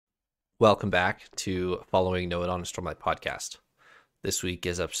Welcome back to Following Noah on a Stormlight podcast. This week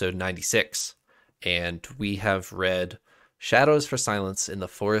is episode 96, and we have read Shadows for Silence in the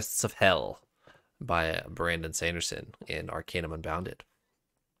Forests of Hell by Brandon Sanderson in Arcanum Unbounded.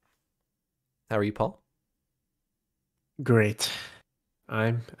 How are you, Paul? Great.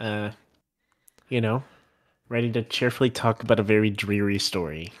 I'm, ready to cheerfully talk about a very dreary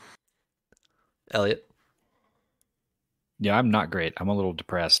story. Elliot? Yeah, I'm not great. I'm a little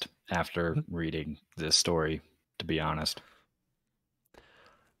depressed after reading this story, to be honest.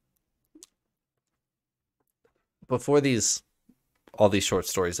 Before all these short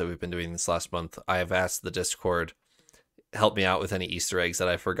stories that we've been doing this last month, I have asked the Discord, help me out with any Easter eggs that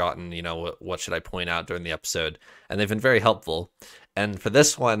I've forgotten, what should I point out during the episode? And they've been very helpful. And for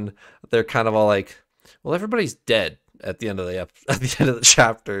this one, they're kind of all like, well, everybody's dead at the end of at the end of the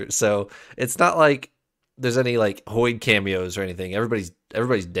chapter. So it's not like there's any like Hoyd cameos or anything. Everybody's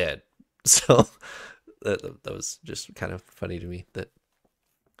dead. So that was just kind of funny to me. That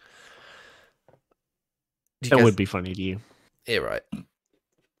would be funny to you. Yeah, right.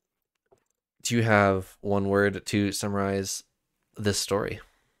 Do you have one word to summarize this story,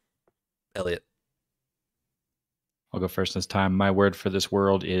 Elliot? I'll go first this time. My word for this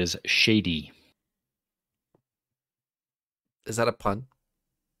world is shady. Is that a pun?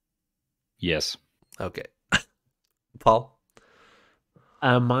 Yes. Okay. Paul?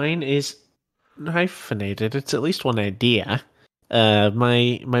 Mine is hyphenated. It's at least one idea.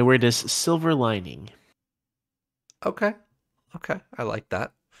 My word is silver lining. Okay. I like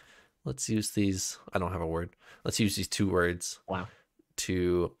that. Let's use these. I don't have a word. Let's use these two words. Wow.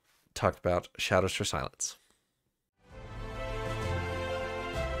 To talk about Shadows for Silence.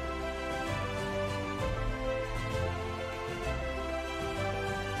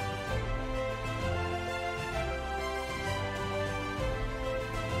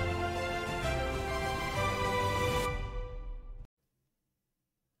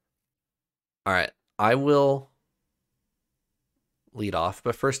 All right, I will lead off,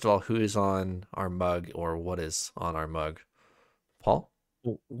 but first of all, who is on our mug, or what is on our mug? Paul?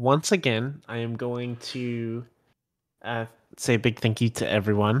 Once again, I am going to say a big thank you to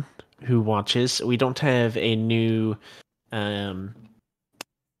everyone who watches. We don't have a new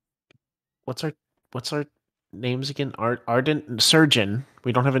what's our names again? Ardent Surgeon.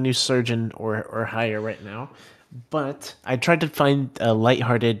 We don't have a new surgeon or hire right now, but I tried to find a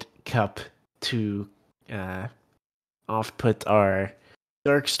lighthearted cup to off-put our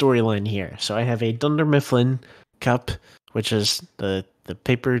dark storyline here. So I have a Dunder Mifflin cup, which is the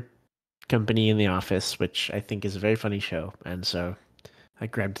paper company in the office, which I think is a very funny show. And so I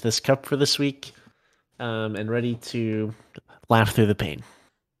grabbed this cup for this week, and ready to laugh through the pain.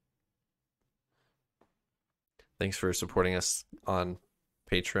 Thanks for supporting us on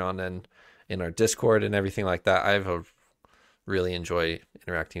Patreon and in our Discord and everything like that. I've really enjoy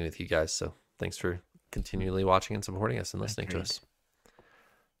interacting with you guys. So thanks for continually watching and supporting us and listening to us.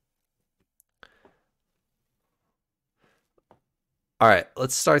 All right,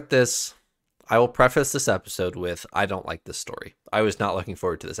 let's start this. I will preface this episode with, I don't like this story. I was not looking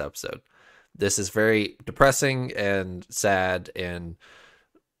forward to this episode. This is very depressing and sad and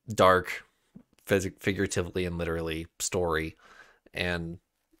dark, figuratively and literally, story. And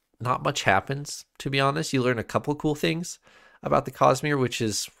not much happens, to be honest. You learn a couple cool things about the Cosmere, which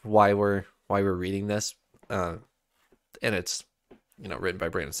is why we're reading this. And it's, written by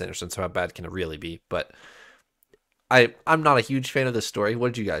Brandon Sanderson, so how bad can it really be? But I'm not a huge fan of this story.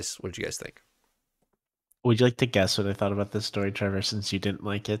 What did you guys think? Would you like to guess what I thought about this story, Trevor, since you didn't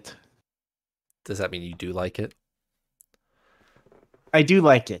like it? Does that mean you do like it? I do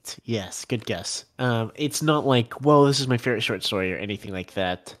like it. Yes, good guess. It's not like, well, this is my favorite short story or anything like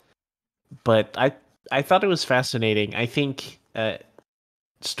that. But I thought it was fascinating. I think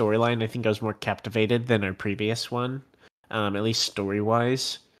storyline, I think I was more captivated than our previous one, at least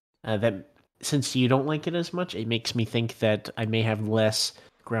story-wise. That since you don't like it as much, it makes me think that I may have less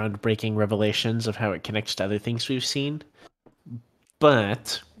groundbreaking revelations of how it connects to other things we've seen.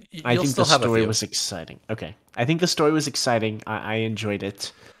 But I think the story was exciting. Okay. I think the story was exciting. I enjoyed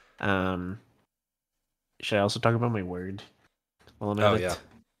it. Should I also talk about my word? While I'm at it? Yeah.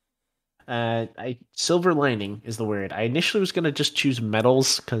 Silver lining is the word. I initially was going to just choose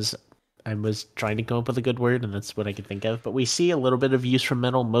metals because I was trying to come up with a good word, and that's what I could think of. But we see a little bit of use from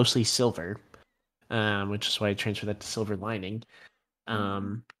metal, mostly silver, which is why I transferred that to silver lining.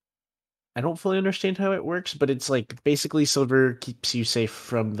 I don't fully understand how it works, but it's like basically silver keeps you safe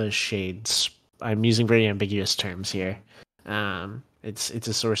from the shades. I'm using very ambiguous terms here. It's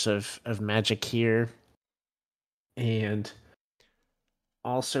a source of magic here, and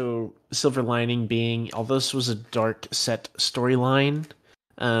Also, silver lining being, although this was a dark set storyline,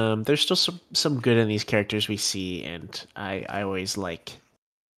 there's still some good in these characters we see, and I always like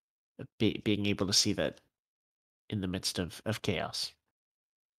being able to see that in the midst of chaos.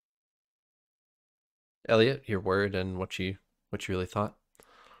 Elliot, your word and what you really thought.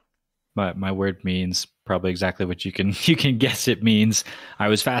 My word means probably exactly what you can you can guess it means. I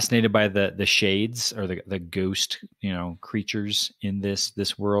was fascinated by the shades or the ghost, creatures in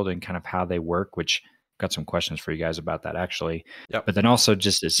this world and kind of how they work, which got some questions for you guys about that actually. Yep. But then also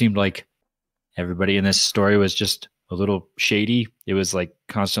just it seemed like everybody in this story was just a little shady. It was like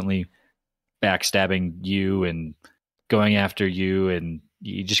constantly backstabbing you and going after you, and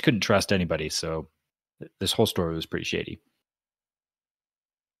you just couldn't trust anybody. So this whole story was pretty shady.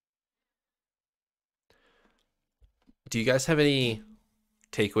 Do you guys have any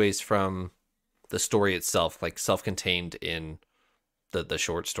takeaways from the story itself, like self-contained in the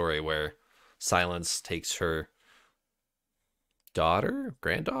short story where Silence takes her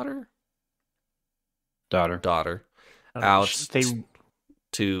granddaughter, daughter out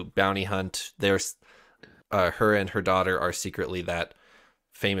to bounty hunt? There's her and her daughter are secretly that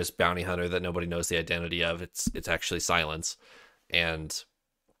famous bounty hunter that nobody knows the identity of. It's actually Silence, and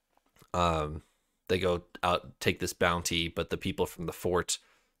they go out, take this bounty, but the people from the fort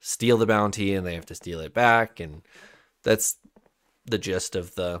steal the bounty and they have to steal it back, and that's the gist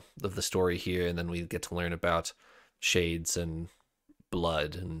of the story here. And then we get to learn about shades and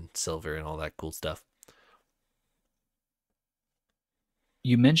blood and silver and all that cool stuff.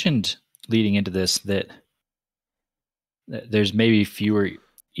 You mentioned leading into this that there's maybe fewer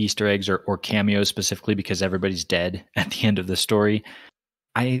Easter eggs or cameos specifically because everybody's dead at the end of the story.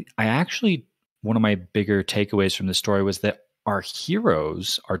 I actually, one of my bigger takeaways from the story was that our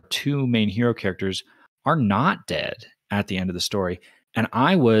heroes, our two main hero characters, are not dead at the end of the story. And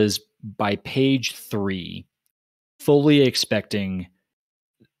I was, by page 3, fully expecting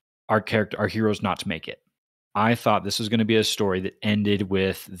our heroes not to make it. I thought this was going to be a story that ended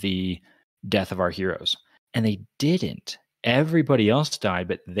with the death of our heroes. And they didn't. Everybody else died,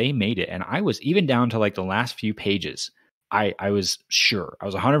 but they made it. And I was, even down to like the last few pages, I was sure. I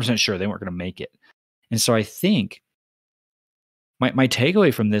was 100% sure they weren't going to make it. And so I think my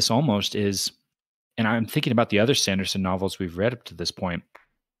takeaway from this almost is, and I'm thinking about the other Sanderson novels we've read up to this point,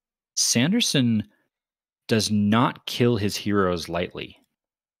 Sanderson does not kill his heroes lightly,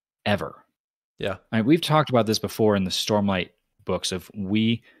 ever. Yeah. We've talked about this before in the Stormlight books of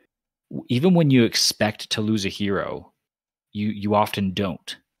even when you expect to lose a hero, you often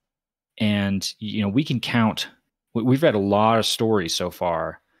don't. And, we can count, we've read a lot of stories so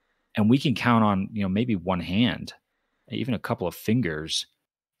far, and we can count on, maybe one hand, even a couple of fingers,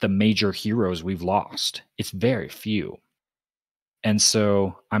 the major heroes we've lost. It's very few. And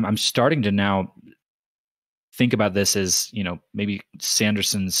so I'm starting to now think about this as, maybe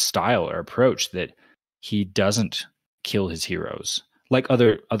Sanderson's style or approach, that he doesn't kill his heroes like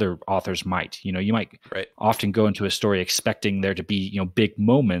other authors might. You might often go into a story expecting there to be, big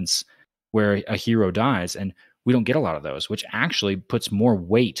moments where a hero dies, and we don't get a lot of those, which actually puts more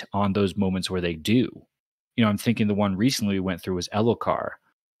weight on those moments where they do. I'm thinking the one recently we went through was Elhokar,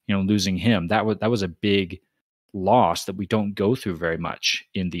 losing him. That was a big loss that we don't go through very much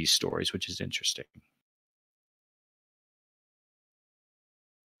in these stories, which is interesting.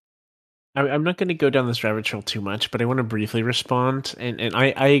 I'm not going to go down this rabbit trail too much, but I want to briefly respond. And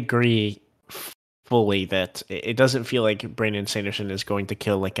I agree fully that it doesn't feel like Brandon Sanderson is going to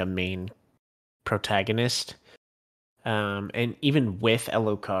kill like a main protagonist. And even with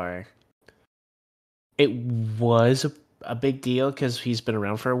Elhokar, it was a big deal because he's been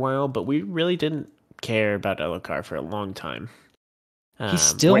around for a while, but we really didn't care about Elhokar for a long time. He's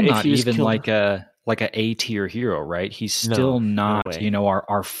still not even like a A-tier hero, right? He's still not,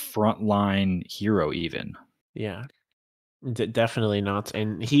 our frontline hero even. Yeah, definitely not.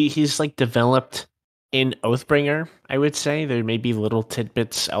 And he's like developed in Oathbringer, I would say. There may be little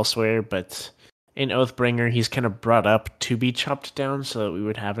tidbits elsewhere, but in Oathbringer, he's kind of brought up to be chopped down so that we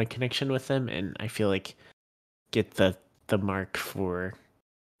would have a connection with him. And I feel like get the mark for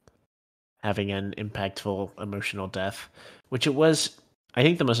having an impactful emotional death, which it was. I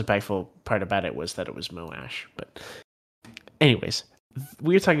think the most impactful part about it was that it was Moash. But anyways,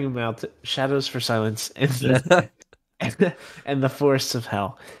 we were talking about Shadows for Silence and the Forests of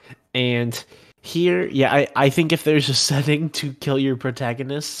Hell. And here, yeah, I think if there's a setting to kill your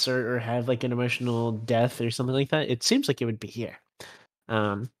protagonists or have like an emotional death or something like that, it seems like it would be here.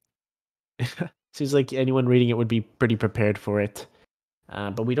 Seems like anyone reading it would be pretty prepared for it.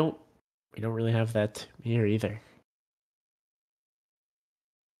 But we don't really have that here either.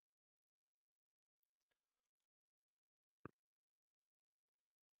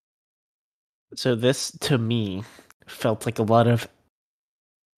 So this to me felt like a lot of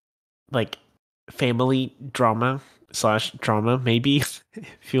like family drama slash drama, maybe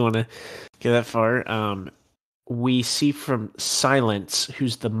if you want to get that far. We see from Silence,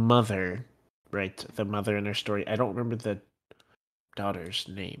 who's the mother, right? The mother in her story. I don't remember the daughter's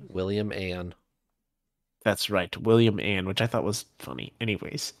name. William Ann. That's right, William Ann, which I thought was funny.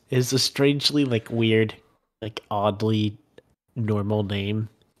 Anyways, is a strangely like weird, like oddly normal name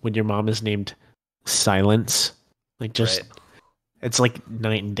when your mom is named Silence. Like just Right. it's like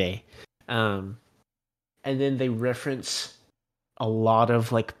night and day. And then they reference a lot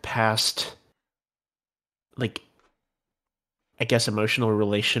of like past like I guess emotional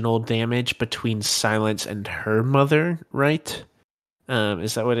relational damage between Silence and her mother, right?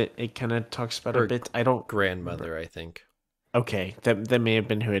 Is that what it kind of talks about a Her bit? I don't remember. grandmother, I think. Okay, that may have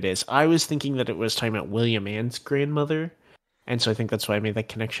been who it is. I was thinking that it was talking about William Ann's grandmother, and so I think that's why I made that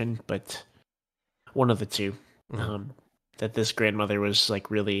connection. But one of the two, Mhm. that this grandmother was like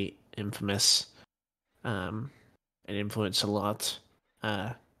really infamous, and influenced a lot.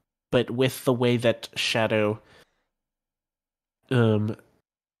 But with the way that Shadow, um,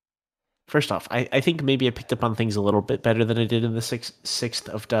 first off, I think maybe I picked up on things a little bit better than I did in the sixth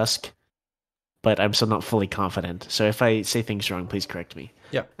of Dusk, but I'm still not fully confident. So if I say things wrong, please correct me.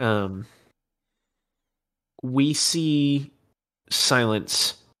 Yeah. We see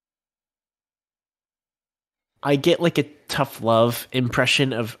Silence. I get like a tough love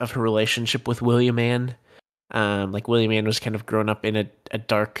impression of her relationship with William Ann. Like William Ann was kind of grown up in a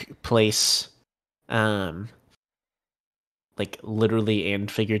dark place, um, like literally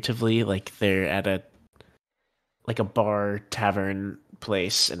and figuratively. Like they're at a like a bar tavern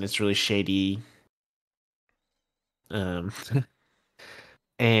place, and it's really shady. Um,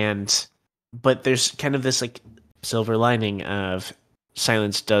 and but there's kind of this like silver lining of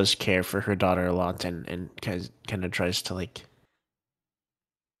Silence does care for her daughter a lot, and kind of tries to like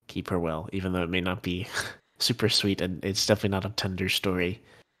keep her well, even though it may not be super sweet, and it's definitely not a tender story.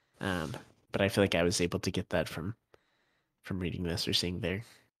 Um, but I feel like I was able to get that from reading this or seeing there.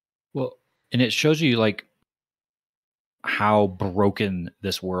 Well, and it shows you like how broken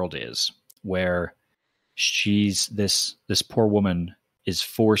this world is, where she's this poor woman is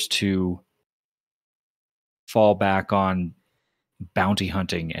forced to fall back on bounty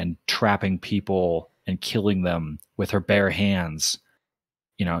hunting and trapping people and killing them with her bare hands.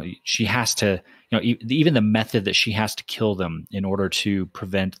 You know, she has to, you know, even the method that she has to kill them in order to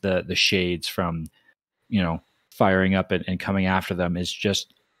prevent the shades from, you know, firing up and coming after them is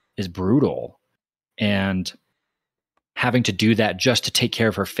brutal. And having to do that just to take care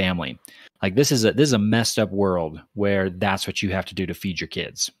of her family. Like this is a messed up world where that's what you have to do to feed your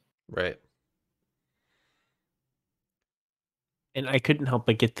kids. Right. And I couldn't help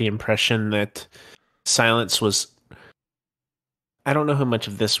but get the impression that Silence was. I don't know how much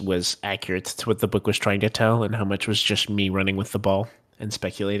of this was accurate to what the book was trying to tell, and how much was just me running with the ball and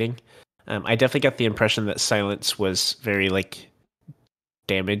speculating. I definitely got the impression that Silence was very like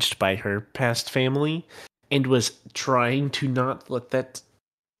damaged by her past family, and was trying to not let that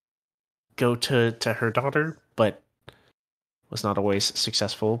go to her daughter, but was not always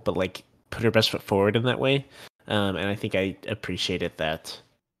successful. But like put her best foot forward in that way, and I think I appreciated that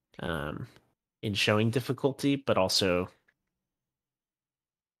in showing difficulty, but also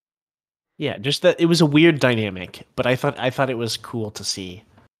yeah, just that it was a weird dynamic, but I thought it was cool to see.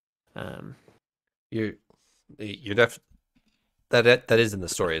 Um, You're def that is in the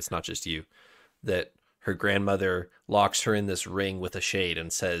story. It's not just you. That her grandmother locks her in this ring with a shade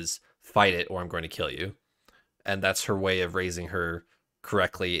and says, "Fight it, or I'm going to kill you." And that's her way of raising her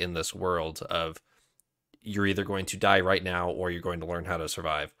correctly in this world of you're either going to die right now or you're going to learn how to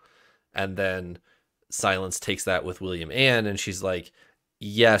survive. And then Silence takes that with William Ann, and she's like,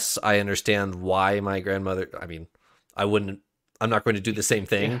 yes, I understand why my grandmother, I mean, I'm not going to do the same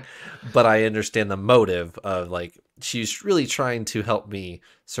thing, yeah. but I understand the motive of like, she's really trying to help me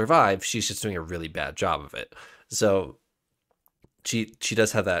survive. She's just doing a really bad job of it. So she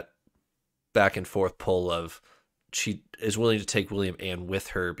does have that back and forth pull of she is willing to take William Ann with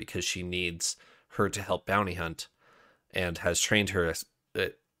her because she needs her to help bounty hunt and has trained her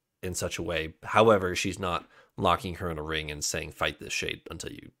in such a way. However, she's not locking her in a ring and saying, fight this shade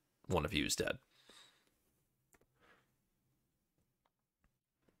until one of you is dead.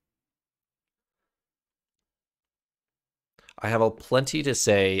 I have a plenty to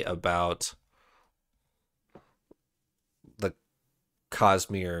say about the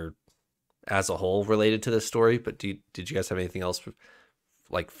Cosmere as a whole related to this story, but did you guys have anything else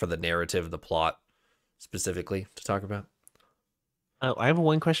like for the narrative, the plot specifically to talk about? I have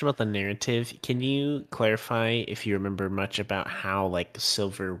one question about the narrative. Can you clarify if you remember much about how like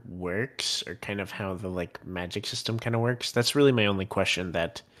silver works or kind of how the like magic system kind of works? That's really my only question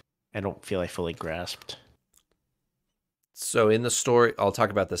that I don't feel I fully grasped. So in the story, I'll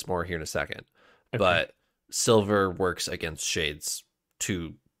talk about this more here in a second, Okay. but silver works against shades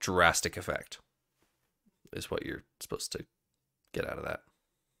to drastic effect, is what you're supposed to get out of that.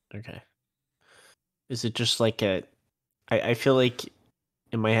 Okay. Is it just like I feel like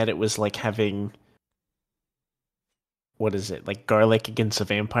in my head it was like having what is it? Like garlic against a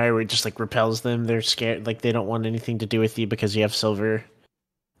vampire where it just like repels them. They're scared like they don't want anything to do with you because you have silver.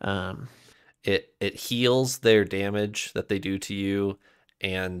 Um It heals their damage that they do to you,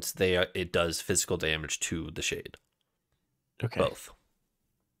 and it does physical damage to the shade. okay. Both.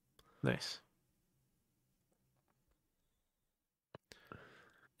 Nice.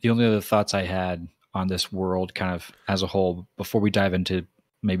 The only other thoughts I had on this world kind of as a whole before we dive into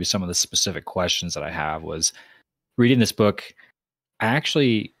maybe some of the specific questions that I have was reading this book. I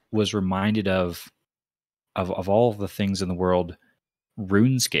actually was reminded of all of the things in the world,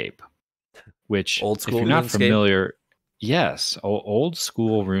 RuneScape, which Old if school you're not RuneScape? familiar, yes, old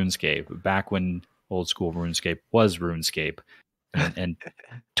school RuneScape, back when old school RuneScape was RuneScape, and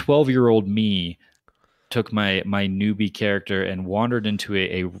 12-year-old me took my newbie character and wandered into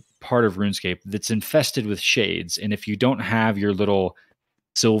a part of RuneScape that's infested with shades. And if you don't have your little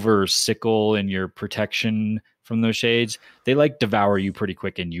silver sickle and your protection from those shades, they like devour you pretty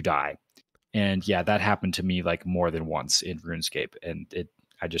quick and you die. And yeah, that happened to me like more than once in RuneScape. And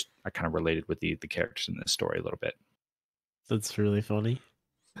I kind of related with the characters in this story a little bit. That's really funny.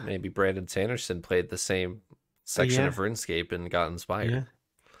 Maybe Brandon Sanderson played the same section yeah. of RuneScape and got inspired. Yeah.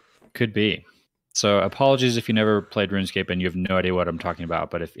 Could be. So apologies if you never played RuneScape and you have no idea what I'm talking about.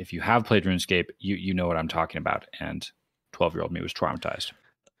 But if you have played RuneScape, you know what I'm talking about. And 12-year-old me was traumatized.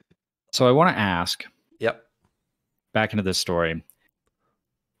 So I want to ask, Yep. back into this story,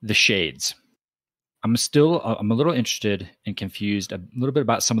 the shades. I'm a little interested and confused a little bit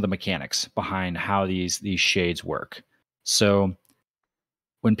about some of the mechanics behind how these shades work. So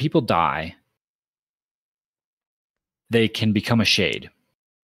when people die, they can become a shade,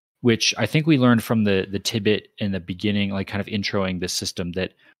 which I think we learned from the tidbit in the beginning, like kind of introing this system,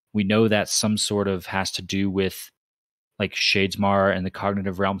 that we know that some sort of has to do with like Shadesmar and the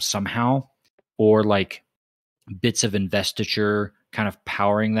cognitive realm somehow, or like bits of investiture kind of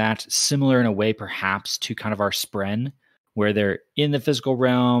powering that, similar in a way perhaps to kind of our Spren, where they're in the physical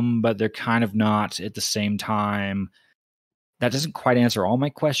realm, but they're kind of not at the same time. That doesn't quite answer all my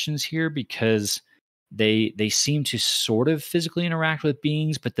questions here, because they seem to sort of physically interact with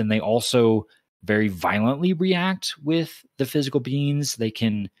beings, but then they also very violently react with the physical beings. They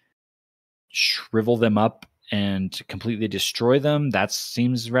can shrivel them up and completely destroy them. That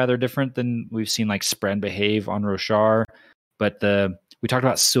seems rather different than we've seen like Spren behave on Roshar. But we talked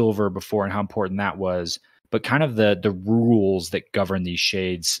about silver before and how important that was, but kind of the rules that govern these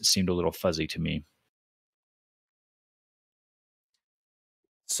shades seemed a little fuzzy to me.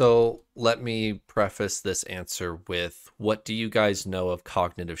 So let me preface this answer with, what do you guys know of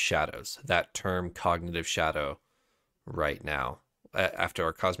cognitive shadows? That term, cognitive shadow, right now. After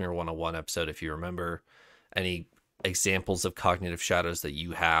our Cosmere 101 episode, if you remember, any examples of cognitive shadows that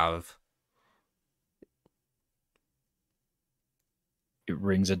you have? It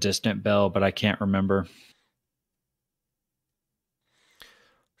rings a distant bell, but I can't remember.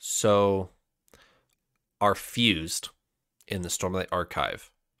 So, are fused in the Stormlight Archive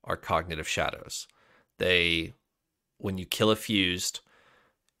are cognitive shadows. When you kill a fused,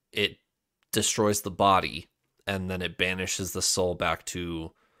 it destroys the body, and then it banishes the soul back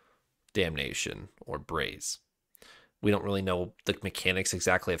to Damnation or Braze. We don't really know the mechanics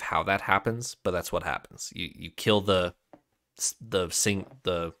exactly of how that happens, but that's what happens. You kill the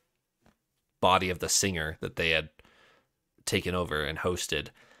body of the singer that they had taken over and hosted,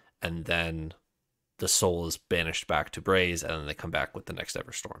 and then the soul is banished back to Braze, and then they come back with the next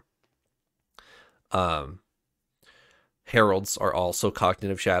Everstorm. Heralds are also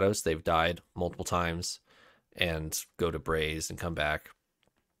cognitive shadows. They've died multiple times and go to Braze and come back.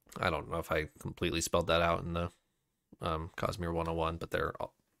 I don't know if I completely spelled that out in the Cosmere 101, but they're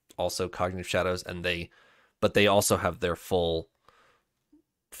also cognitive shadows, but they also have their full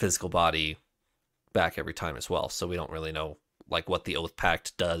physical body back every time as well. So we don't really know like what the Oath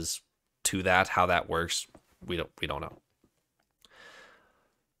Pact does to that, how that works. We don't know.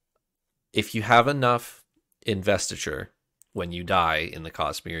 If you have enough investiture when you die in the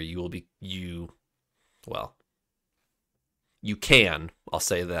Cosmere, you can, I'll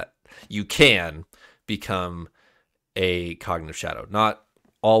say that, you can become a cognitive shadow. Not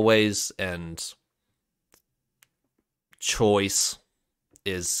always, and choice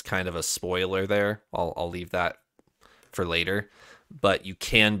is kind of a spoiler there. I'll leave that for later, but you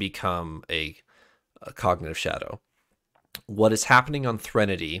can become a cognitive shadow. What is happening on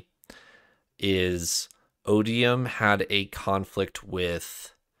Threnody is Odium had a conflict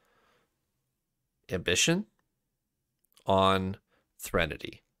with Ambition on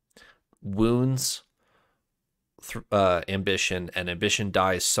Threnody. Wounds Ambition, and Ambition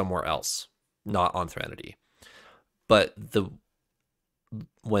dies somewhere else, not on Threnody. But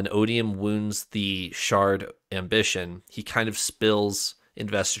when Odium wounds the shard Ambition, he kind of spills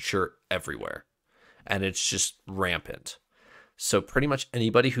investiture everywhere, and it's just rampant. So pretty much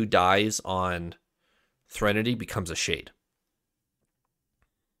anybody who dies on Threnody becomes a shade.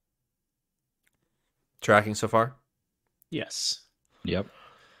 Tracking so far? Yes. Yep.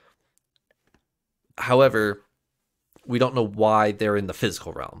 However, we don't know why they're in the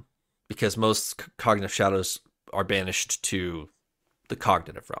physical realm, because most cognitive shadows are banished to the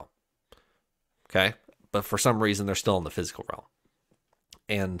cognitive realm. Okay? But for some reason, they're still in the physical realm.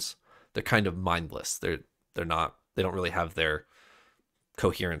 And they're kind of mindless. They don't really have their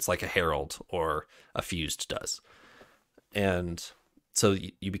coherence like a herald or a fused does. And so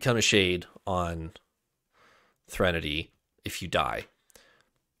you become a shade on Threnody if you die.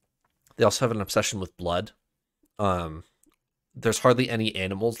 They also have an obsession with blood. There's hardly any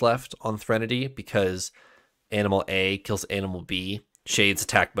animals left on Threnody because animal A kills animal B. Shades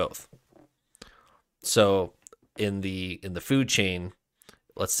attack both. So in the food chain,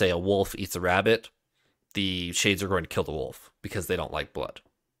 let's say a wolf eats a rabbit, the shades are going to kill the wolf because they don't like blood.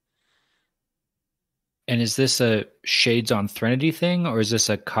 And is this a Shades on Threnody thing, or is this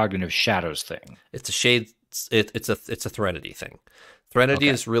a Cognitive Shadows thing? It's a shade. It's a Threnody thing. Threnody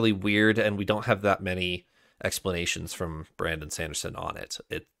is really weird, and we don't have that many explanations from Brandon Sanderson on it.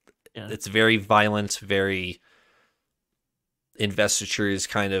 It's very violent, very investiture is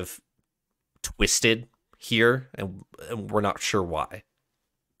kind of twisted here, and we're not sure why.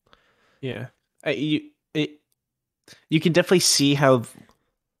 Yeah, you can definitely see how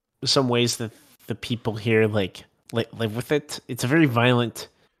some ways that the people here like live with it. It's a very violent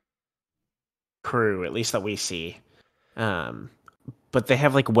crew, at least that we see. But they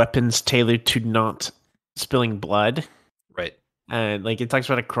have like weapons tailored to not spilling blood. Right. And like it talks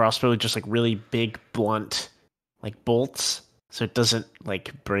about a crossbow with just like really big blunt like bolts, so it doesn't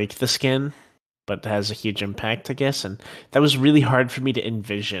like break the skin, but has a huge impact, I guess. And that was really hard for me to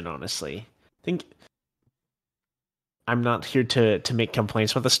envision, honestly. I think I'm not here to make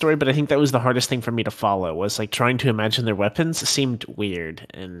complaints about the story, but I think that was the hardest thing for me to follow, was like trying to imagine their weapons seemed weird,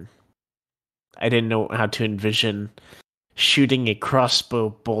 and I didn't know how to envision shooting a crossbow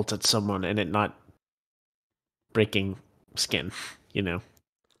bolt at someone and it not breaking skin, you know?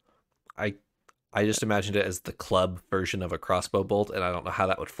 I just imagined it as the club version of a crossbow bolt, and I don't know how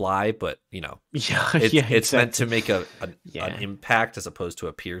that would fly, but Yeah, it's meant to make an impact as opposed to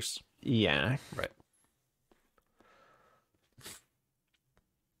a pierce. Yeah. Right.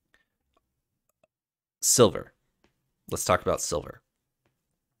 Silver. Let's talk about Silver.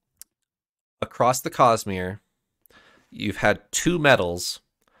 Across the Cosmere, you've had two metals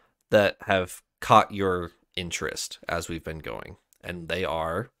that have caught your interest as we've been going, and they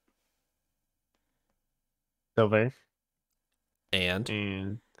are Silver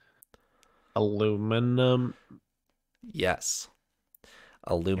and aluminum. Yes,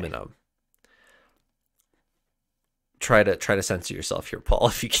 aluminum. Okay. Try to censor yourself here, Paul,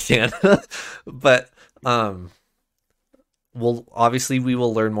 if you can. But obviously we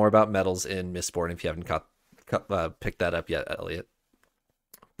will learn more about metals in Mistborn if you haven't picked that up yet, Elliot.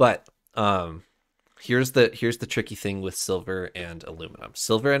 But here's the tricky thing with silver and aluminum.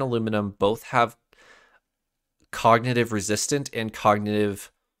 Silver and aluminum both have cognitive resistant and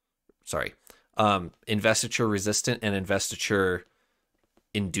investiture resistant and investiture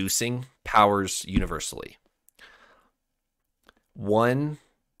inducing powers universally. One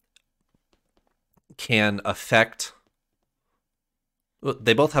can affect...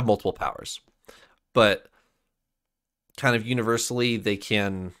 They both have multiple powers, but kind of universally they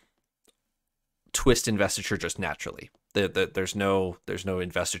can twist investiture just naturally. There's no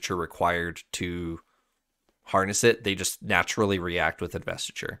investiture required to harness it. They just naturally react with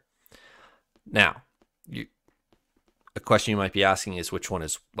investiture. Now, a question you might be asking is which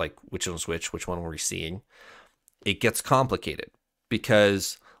one's which one we're seeing. It gets complicated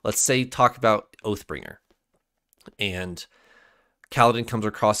because let's say talk about Oathbringer, and Kaladin comes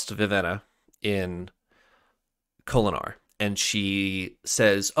across to Vivenna in Kholinar, and she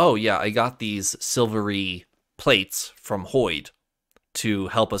says, "Oh yeah, I got these silvery plates from Hoid to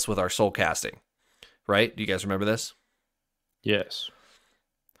help us with our soul casting, right? Do you guys remember this? Yes.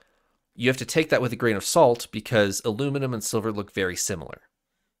 You have to take that with a grain of salt because aluminum and silver look very similar.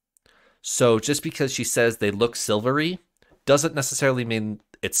 So just because she says they look silvery doesn't necessarily mean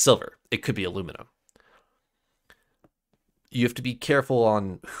it's silver. It could be aluminum. You have to be careful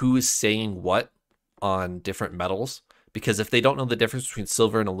on who is saying what on different metals, because if they don't know the difference between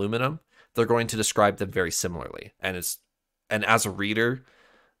silver and aluminum, they're going to describe them very similarly. And as a reader,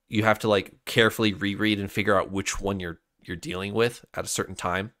 you have to like carefully reread and figure out which one you're dealing with at a certain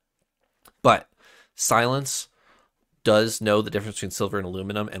time. But Silence does know the difference between silver and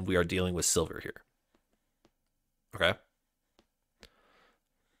aluminum, and we are dealing with silver here. Okay.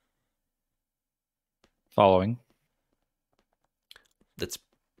 Following. That's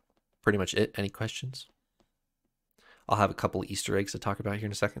pretty much it. Any questions? I'll have a couple of Easter eggs to talk about here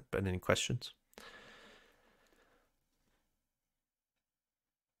in a second, but any questions?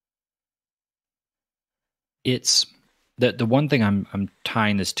 It's the one thing I'm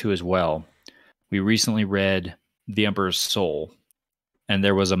tying this to as well. We recently read The Emperor's Soul, and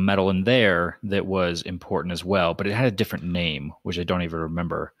there was a metal in there that was important as well, but it had a different name, which I don't even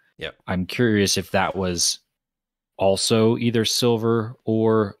remember. Yep. I'm curious if that was also either silver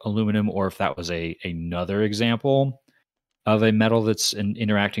or aluminum, or if that was another example of a metal that's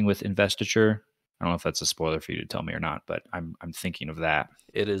interacting with investiture. I don't know if that's a spoiler for you to tell me or not, but I'm thinking of that.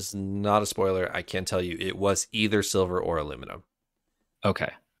 It is not a spoiler. I can tell you it was either silver or aluminum.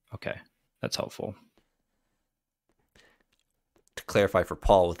 Okay. That's helpful. To clarify for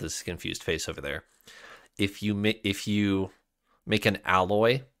Paul with his confused face over there, if you make an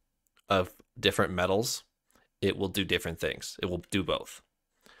alloy of different metals, it will do different things. It will do both.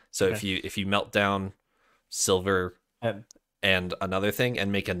 So Okay. if you melt down silver and another thing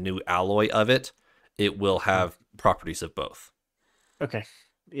and make a new alloy of it, it will have properties of both. Okay.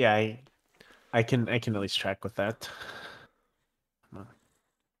 Yeah, I can at least track with that.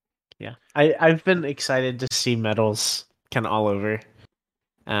 Yeah. I've been excited to see metals kind of all over.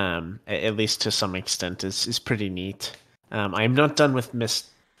 At least to some extent is pretty neat. I'm not done with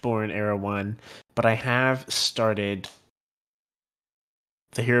Mistborn Era 1, but I have started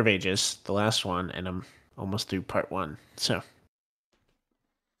The Hero of Ages, the last one, and I'm almost through part 1. So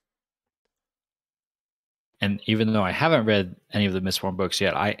And even though I haven't read any of the Mistborn books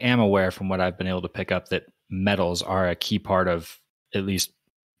yet, I am aware from what I've been able to pick up that metals are a key part of at least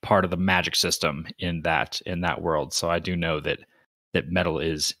part of the magic system in that world. So I do know that metal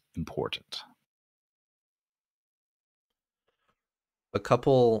is important. A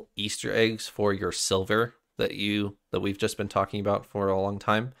couple Easter eggs for your silver that we've just been talking about for a long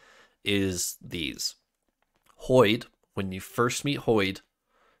time is these. Hoid, when you first meet Hoid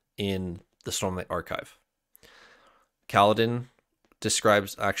in the Stormlight Archive, Kaladin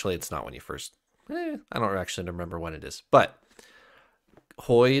describes, actually it's not when you first, I don't actually remember when it is, but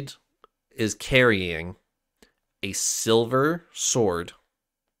Hoid is carrying a silver sword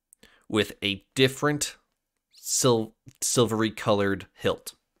with a different silvery colored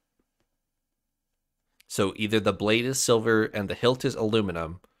hilt. So either the blade is silver and the hilt is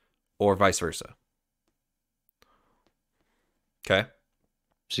aluminum, or vice versa. Okay.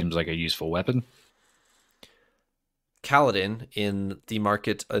 Seems like a useful weapon. Kaladin in the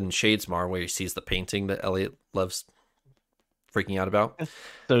market in Shadesmar, where he sees the painting that Elliot loves freaking out about.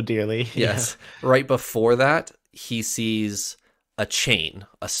 so dearly. Yes. Yeah. Right before that, he sees a chain,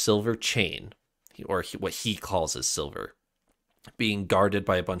 a silver chain, or what he calls as silver, being guarded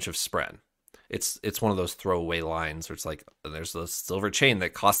by a bunch of Spren. It's one of those throwaway lines where it's like, there's a silver chain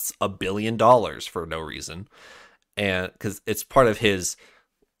that costs $1 billion for no reason. And because it's part of his,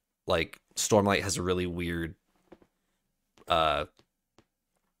 like, Stormlight has a really weird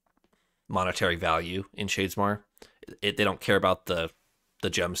monetary value in Shadesmar. They don't care about the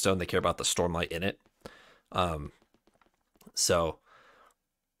gemstone, they care about the Stormlight in it. So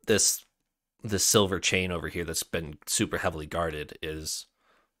this silver chain over here that's been super heavily guarded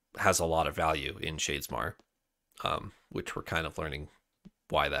has a lot of value in Shadesmar, which we're kind of learning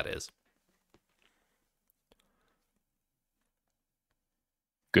why that is.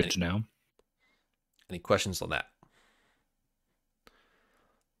 Good to know. Any questions on that?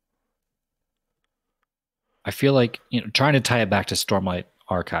 I feel like, trying to tie it back to Stormlight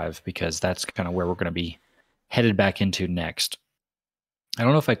Archive, because that's kind of where we're going to be headed back into next. I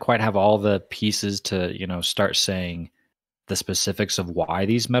don't know if I quite have all the pieces to, start saying the specifics of why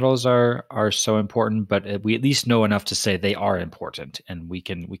these metals are so important, but we at least know enough to say they are important, and we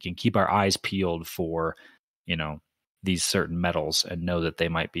can keep our eyes peeled for, these certain metals and know that they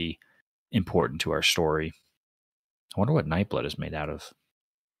might be important to our story. I wonder what Nightblood is made out of.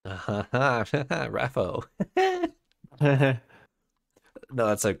 Raffo. No,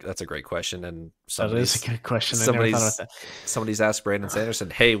 that's a great question, and That is a good question. I never thought about that. Somebody's asked Brandon Sanderson,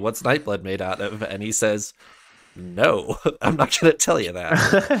 "Hey, what's Nightblood made out of?" And he says, "No, I'm not going to tell you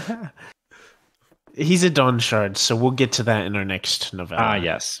that." He's a Dawn Shard, so we'll get to that in our next novella. Ah,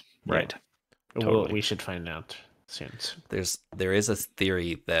 yes, right. Yeah. Totally. We should find out soon. There is a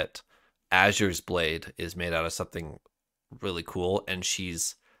theory that Azure's blade is made out of something really cool, and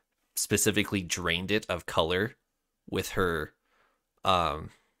she's specifically drained it of color with her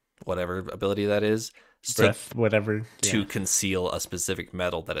whatever ability that is, Breath, whatever, to conceal a specific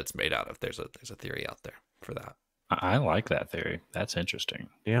metal that it's made out of. There's a theory out there for that. I like that theory. That's interesting.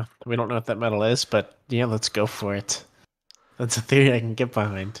 Yeah, we don't know what that metal is, but yeah, let's go for it. That's a theory I can get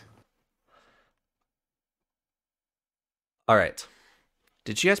behind. All right.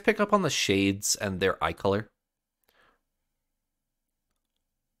 Did you guys pick up on the shades and their eye color?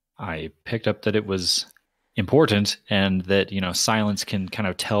 I picked up that it was important and that, silence can kind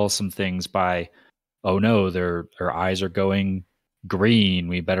of tell some things by, oh no, their eyes are going green,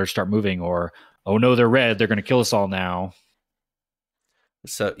 we better start moving, or oh no, they're red, they're going to kill us all now.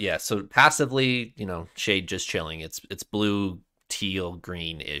 So passively, shade just chilling. It's blue, teal,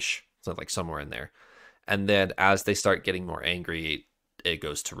 green-ish. So like somewhere in there. And then as they start getting more angry, it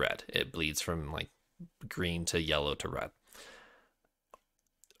goes to red. It bleeds from like green to yellow to red.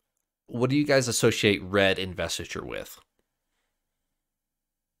 What do you guys associate red investiture with?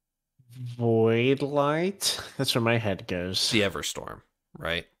 Void light. That's where my head goes. The Everstorm,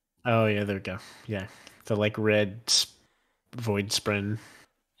 right? Oh yeah, there we go. Yeah, the like red void spren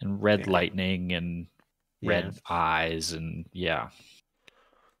and red lightning and red eyes and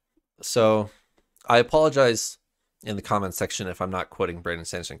So, I apologize in the comments section if I'm not quoting Brandon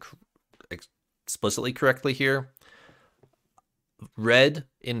Sanderson explicitly correctly here. Red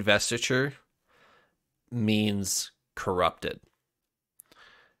investiture means corrupted.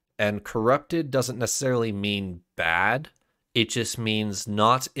 And corrupted doesn't necessarily mean bad. It just means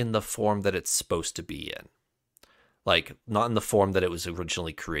not in the form that it's supposed to be in. Like, not in the form that it was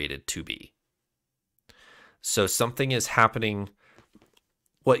originally created to be. So something is happening.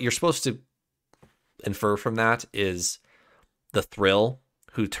 What you're supposed to infer from that is the thrill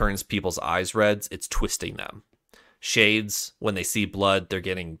who turns people's eyes red, it's twisting them. Shades, when they see blood, they're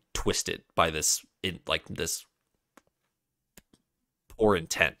getting twisted by this poor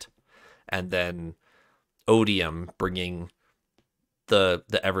intent. And then Odium bringing the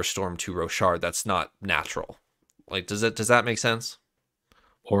Everstorm to Roshar, that's not natural. Like, does that make sense?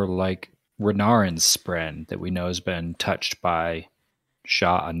 Or like Renarin's spren that we know has been touched by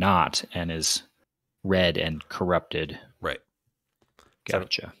Shah Anat and is red and corrupted. Right.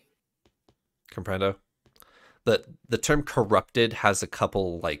 Gotcha. Comprendo. The term corrupted has a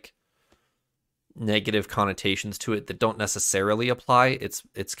couple like negative connotations to it that don't necessarily apply.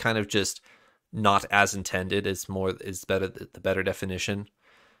 It's kind of just not as intended. Is better the better definition.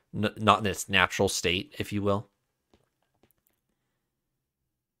 Not in its natural state, if you will.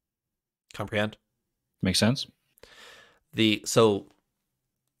 Comprehend? Makes sense. So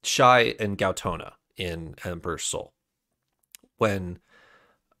Shai and Gautona in Emperor's Soul. When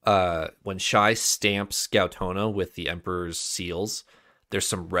Shai stamps Gautona with the Emperor's seals, there's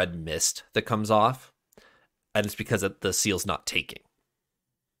some red mist that comes off, and it's because the seal's not taking.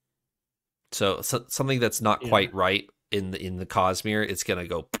 So something that's not quite right in the Cosmere, it's gonna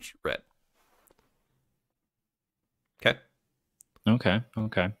go red. Okay.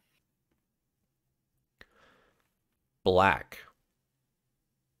 Black.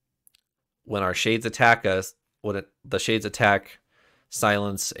 When our shades attack us, the shades attack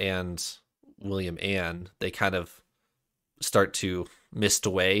Silence and William Ann, they kind of start to mist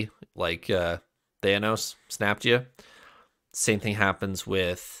away like Thanos snapped you. Same thing happens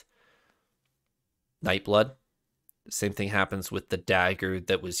with Nightblood. Same thing happens with the dagger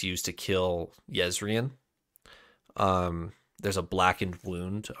that was used to kill Yezrian. There's a blackened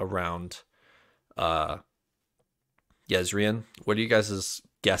wound around Yezrian. What are you guys'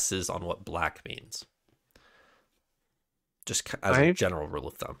 guesses on what black means? Just as a general rule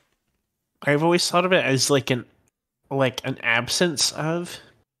of thumb. I've always thought of it as like an absence of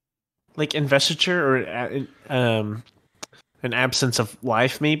like investiture or an absence of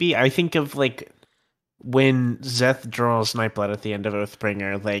life. Maybe I think of like when Szeth draws Nightblood at the end of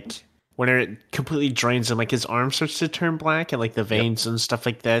Oathbringer, like when it completely drains him, like his arm starts to turn black and like the veins and stuff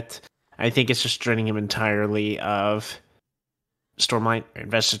like that. I think it's just draining him entirely of Stormlight or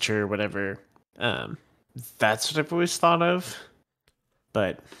investiture or whatever. That's what I've always thought of.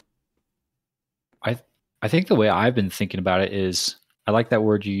 But I think the way I've been thinking about it is I like that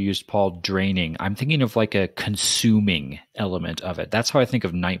word you used, Paul, draining. I'm thinking of like a consuming element of it. That's how I think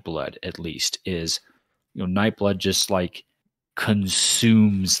of Nightblood, at least, is, Nightblood just like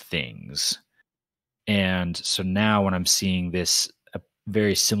consumes things. And so now when I'm seeing this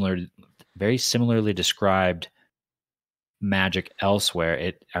very similarly described magic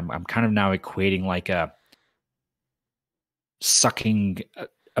elsewhere, I'm kind of now equating like a sucking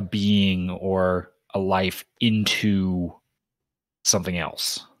a being or a life into something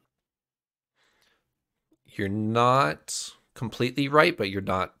else. You're not completely right, but you're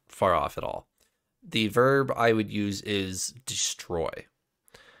not far off at all. The verb I would use is destroy.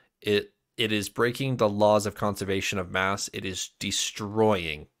 It is breaking the laws of conservation of mass. It is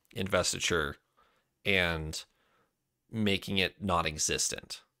destroying investiture and making it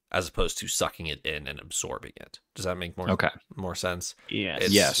non-existent, as opposed to sucking it in and absorbing it. Does that make more sense? Yes.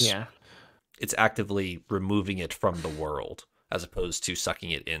 Yes. Yeah. It's actively removing it from the world, as opposed to sucking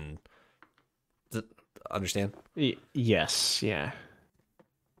it in. Understand? Yes. Yeah.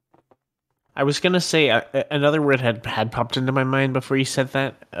 I was gonna say another word had popped into my mind before you said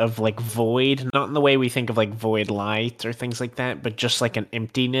that, of like void, not in the way we think of like void light or things like that, but just like an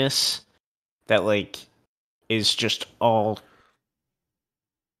emptiness that like is just all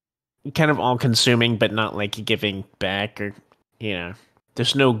kind of all consuming, but not like giving back, or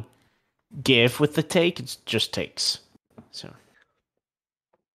there's no give with the take; it just takes. So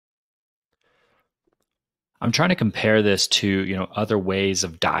I'm trying to compare this to, other ways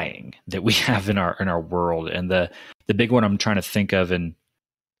of dying that we have in our world, and the big one I'm trying to think of and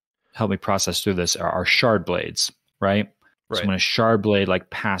help me process through this are shard blades, right? So when a shard blade like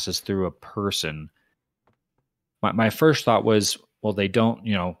passes through a person, my first thought was, well, they don't,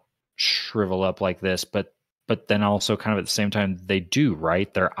 shrivel up like this, but then also kind of at the same time they do,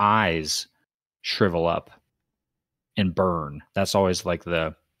 right? Their eyes shrivel up and burn. That's always like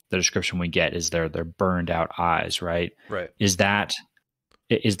the description we get, is their burned out eyes, right? Right. Is that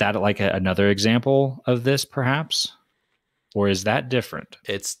like another example of this, perhaps, or is that different?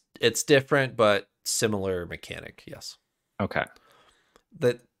 It's different, but similar mechanic. Yes. Okay.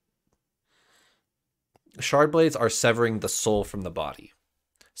 That shard blades are severing the soul from the body,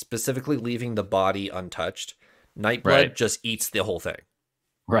 specifically leaving the body untouched. Nightblood just eats the whole thing.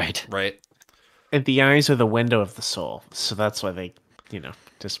 Right. Right. And the eyes are the window of the soul, so that's why they,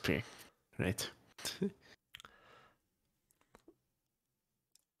 disappear. Right.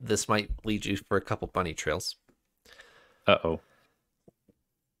 This might lead you for a couple bunny trails. Uh-oh.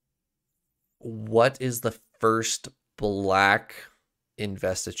 What is the first black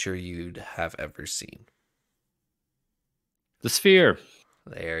investiture you'd have ever seen? The sphere.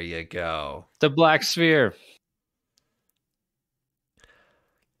 There you go. The black sphere.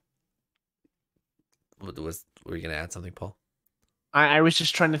 Were you going to add something, Paul? I was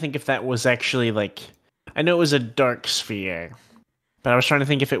just trying to think if that was actually like, I know it was a dark sphere, but I was trying to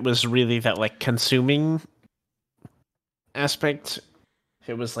think if it was really that like consuming aspect, if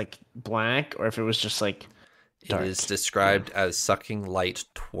it was like black, or if it was just like dark. It is described as sucking light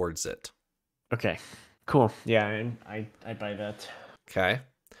towards it. Okay, cool. Yeah, I buy that. Okay.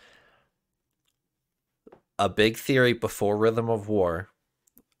 A big theory before Rhythm of War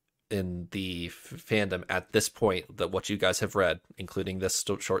in the fandom at this point, that what you guys have read, including this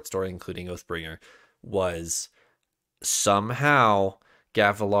short story, including Oathbringer, was somehow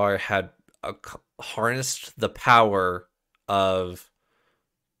Gavilar had harnessed the power of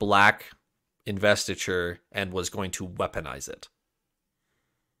black investiture and was going to weaponize it.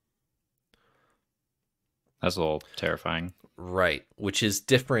 That's a little terrifying. Right, which is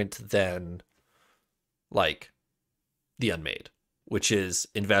different than like the Unmade, which is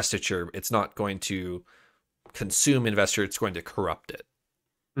investiture. It's not going to consume investiture, it's going to corrupt it.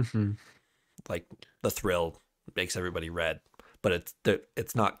 Mm-hmm. Like the thrill makes everybody red, but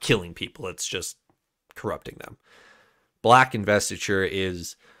it's not killing people, it's just corrupting them. Black investiture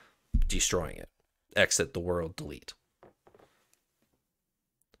is destroying it. Exit the world, delete.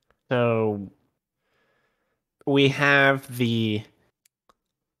 So we have that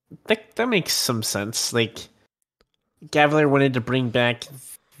makes some sense. Like Gavilar wanted to bring back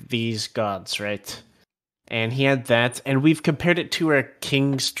these gods, right? And he had that, and we've compared it to our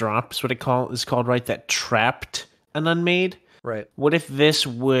King's Drop, is what is called, right? That trapped an Unmade. Right. What if this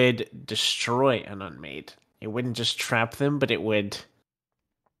would destroy an Unmade? It wouldn't just trap them, but it would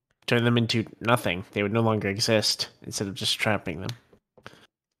turn them into nothing. They would no longer exist instead of just trapping them.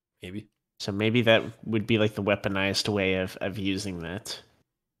 Maybe. So maybe that would be like the weaponized way of using that.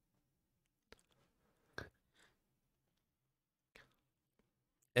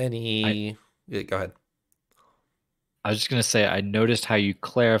 Yeah, go ahead. I was just gonna say I noticed how you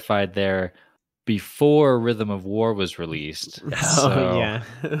clarified there before Rhythm of War was released. Oh So yeah.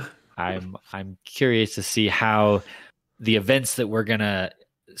 I'm curious to see how the events that we're gonna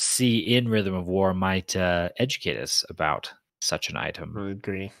see in Rhythm of War might educate us about such an item. I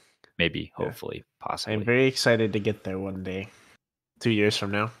agree. Maybe, Yeah. hopefully, possibly. I'm very excited to get there one day. 2 years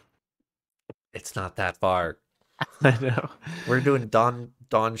from now. It's not that far. I know. We're doing Dawn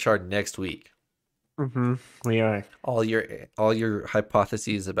Shard next week. We are. All your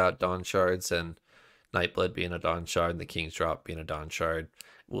hypotheses about Dawn Shards and Nightblood being a Dawn Shard and the King's Drop being a Dawn Shard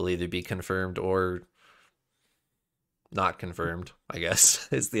will either be confirmed or not confirmed, I guess,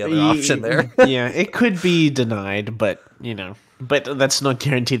 is the other option there. Yeah, it could be denied, but but that's not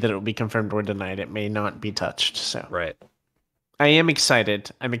guaranteed that it will be confirmed or denied. It may not be touched. So Right. I am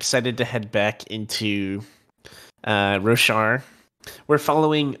excited. I'm excited to head back into Roshar. We're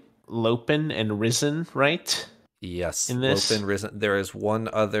following Lopen and Risen, right? Yes. In this? Lopen, Risen. There is one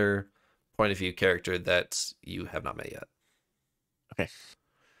other point of view character that you have not met yet. Okay.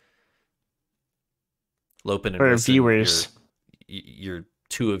 Lopen and For Risen, viewers. you're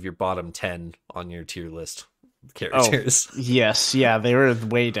two of your bottom 10 on your tier list characters. Yes, yeah, they were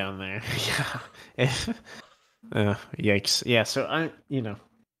way down there. Yeah. Yikes. Yeah, so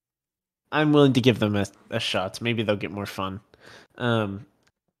I'm willing to give them a shot. Maybe they'll get more fun.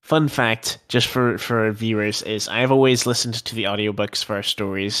 Fun fact, just for our viewers, is I've always listened to the audiobooks for our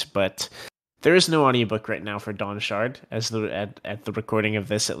stories, but there is no audiobook right now for Dawn Shard, at the recording of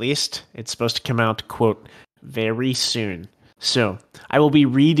this at least. It's supposed to come out, quote, very soon. So I will be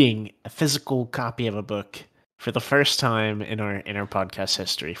reading a physical copy of a book for the first time in our podcast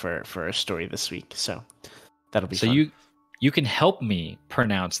history for our story this week. So that'll be fun. So you can help me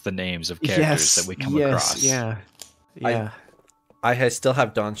pronounce the names of characters that we come across. Yeah. I still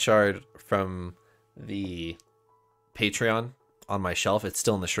have Dawn Shard from the Patreon on my shelf. It's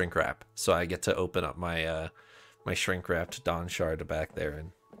still in the shrink wrap, so I get to open up my my shrink wrapped Dawn Shard back there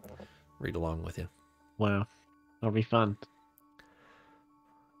and read along with you. Wow, that'll be fun.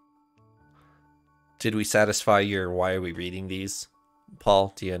 Did we satisfy your why are we reading these,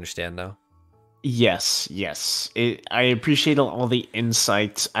 Paul? Do you understand now? Yes. I appreciate all the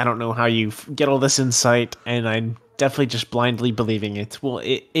insights. I don't know how you get all this insight, and I'm definitely just blindly believing it. Well,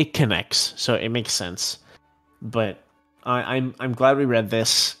 it connects, so it makes sense. But I'm glad we read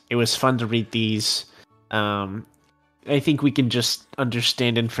this. It was fun to read these. I think we can just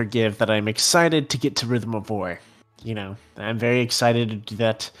understand and forgive that I'm excited to get to Rhythm of War. I'm very excited to do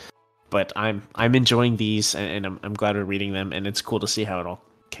that. But I'm enjoying these, and I'm glad we're reading them, and it's cool to see how it all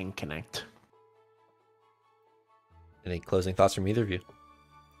can connect. Any closing thoughts from either of you?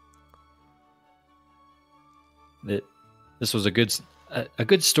 This was a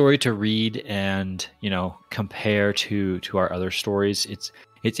good story to read and compare to our other stories.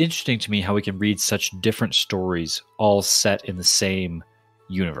 It's interesting to me how we can read such different stories all set in the same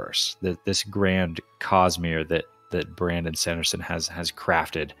universe. This grand Cosmere that Brandon Sanderson has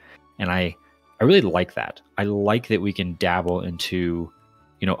crafted, and I really like that. I like that we can dabble into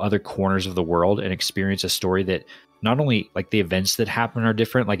other corners of the world and experience a story that not only like the events that happen are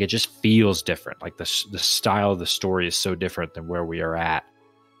different, like it just feels different. Like the style of the story is so different than where we are at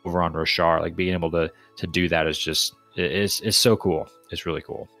over on Roshar. Like being able to do that is just is so cool. It's really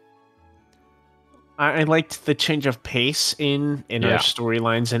cool. I liked the change of pace in our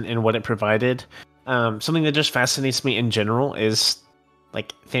storylines and what it provided. Something that just fascinates me in general is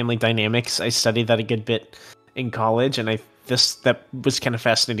like family dynamics. I studied that a good bit in college, and that was kind of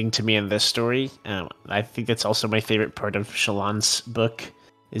fascinating to me in this story. I think that's also my favorite part of Shallan's book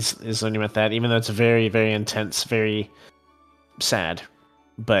is learning about that, even though it's very, very intense, very sad.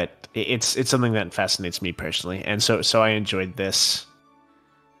 But it's something that fascinates me personally, and so I enjoyed this.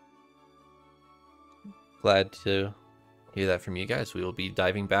 Glad to hear that from you guys. We will be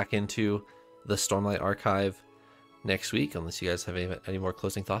diving back into the Stormlight Archive next week, unless you guys have any more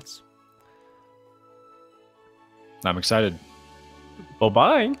closing thoughts. I'm excited.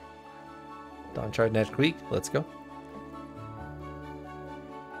 Bye-bye. Dawn Shard next week. Let's go.